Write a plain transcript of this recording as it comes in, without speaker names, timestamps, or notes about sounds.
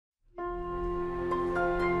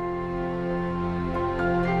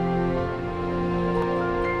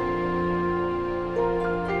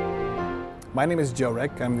My name is Joe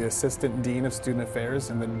Rick. I'm the Assistant Dean of Student Affairs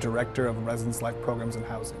and the Director of Residence Life Programs and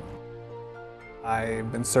Housing.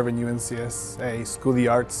 I've been serving UNC as a School of the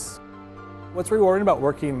Arts. What's rewarding about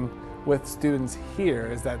working with students here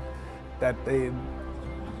is that they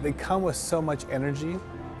come with so much energy.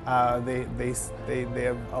 They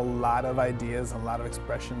have a lot of ideas, a lot of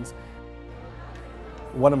expressions.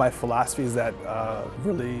 One of my philosophies that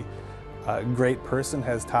really a great person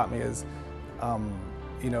has taught me is,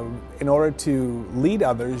 in order to lead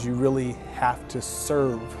others, you really have to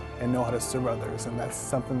serve and know how to serve others. And that's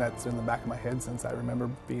something that's in the back of my head since I remember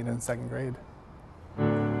being in 2nd grade.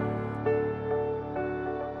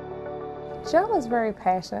 Joe is very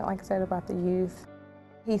passionate, like I said, about the youth.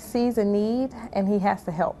 He sees a need and he has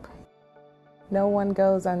to help. No one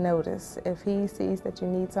goes unnoticed. If he sees that you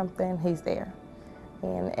need something, he's there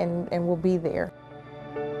and will be there.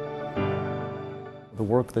 The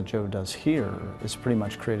work that Joe does here is pretty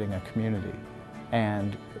much creating a community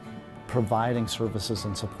and providing services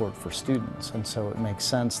and support for students. And so it makes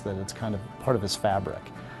sense that it's kind of part of his fabric,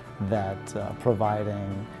 that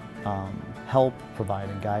providing help,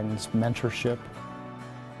 providing guidance, mentorship.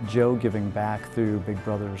 Joe giving back through Big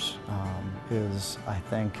Brothers is, I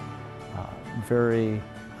think, very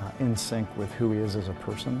in sync with who he is as a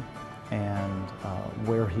person and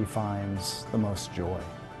where he finds the most joy.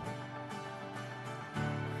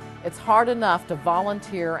 It's hard enough to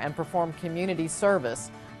volunteer and perform community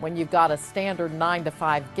service when you've got a standard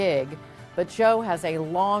 9-to-5 gig, but Joe has a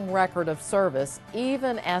long record of service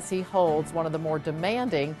even as he holds one of the more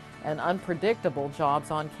demanding and unpredictable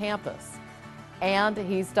jobs on campus. And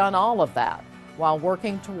he's done all of that while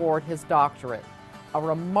working toward his doctorate, a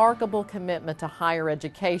remarkable commitment to higher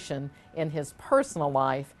education in his personal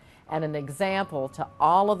life and an example to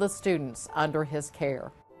all of the students under his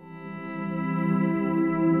care.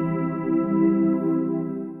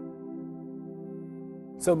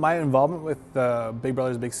 So my involvement with Big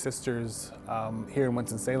Brothers Big Sisters here in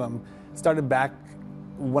Winston-Salem started back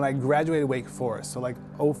when I graduated Wake Forest, so like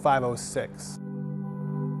 05, 06.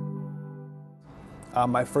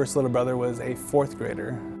 My first little brother was a 4th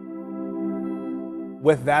grader.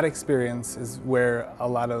 With that experience is where a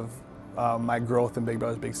lot of my growth in Big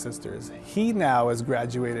Brothers Big Sisters. He now has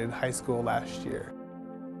graduated high school last year.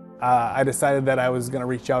 I decided that I was going to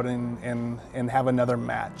reach out and have another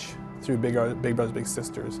match through Big Brothers Big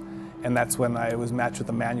Sisters, and that's when I was matched with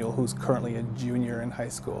Emmanuel, who's currently a junior in high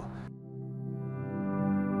school.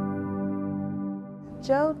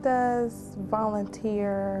 Joe does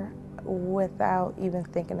volunteer without even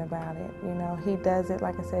thinking about it. He does it,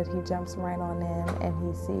 like I said, he jumps right on in and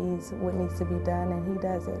he sees what needs to be done and he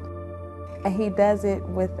does it. And he does it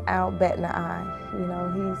without batting an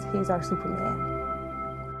eye. He's our Superman.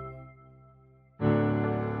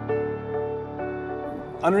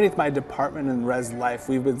 Underneath my department in Res Life,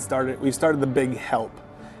 we've started the Big Help.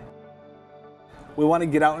 We want to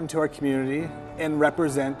get out into our community and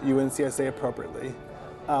represent UNCSA appropriately.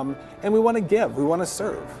 And we want to give, we want to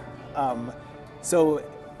serve. So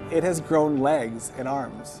it has grown legs and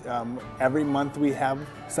arms. Every month we have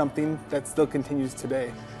something that still continues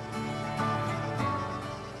today.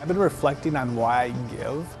 I've been reflecting on why I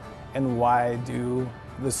give and why I do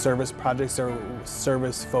the service projects or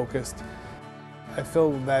service focused. I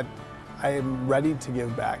feel that I am ready to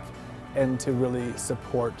give back and to really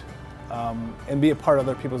support and be a part of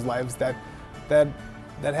other people's lives that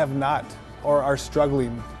have not or are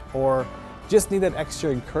struggling or just need that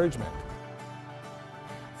extra encouragement.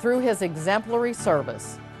 Through his exemplary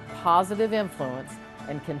service, positive influence,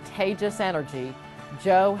 and contagious energy,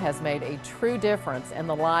 Joe has made a true difference in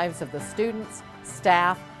the lives of the students,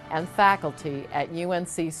 staff, and faculty at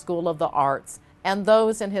UNC School of the Arts and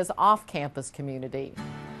those in his off-campus community.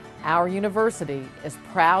 Our university is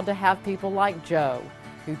proud to have people like Joe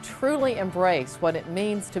who truly embrace what it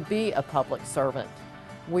means to be a public servant.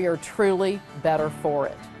 We are truly better for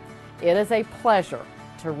it. It is a pleasure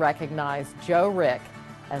to recognize Joe Rick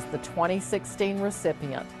as the 2016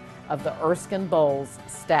 recipient of the Erskine Bowles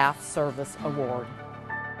Staff Service Award.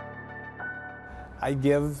 I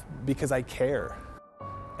give because I care,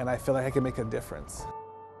 and I feel like I can make a difference.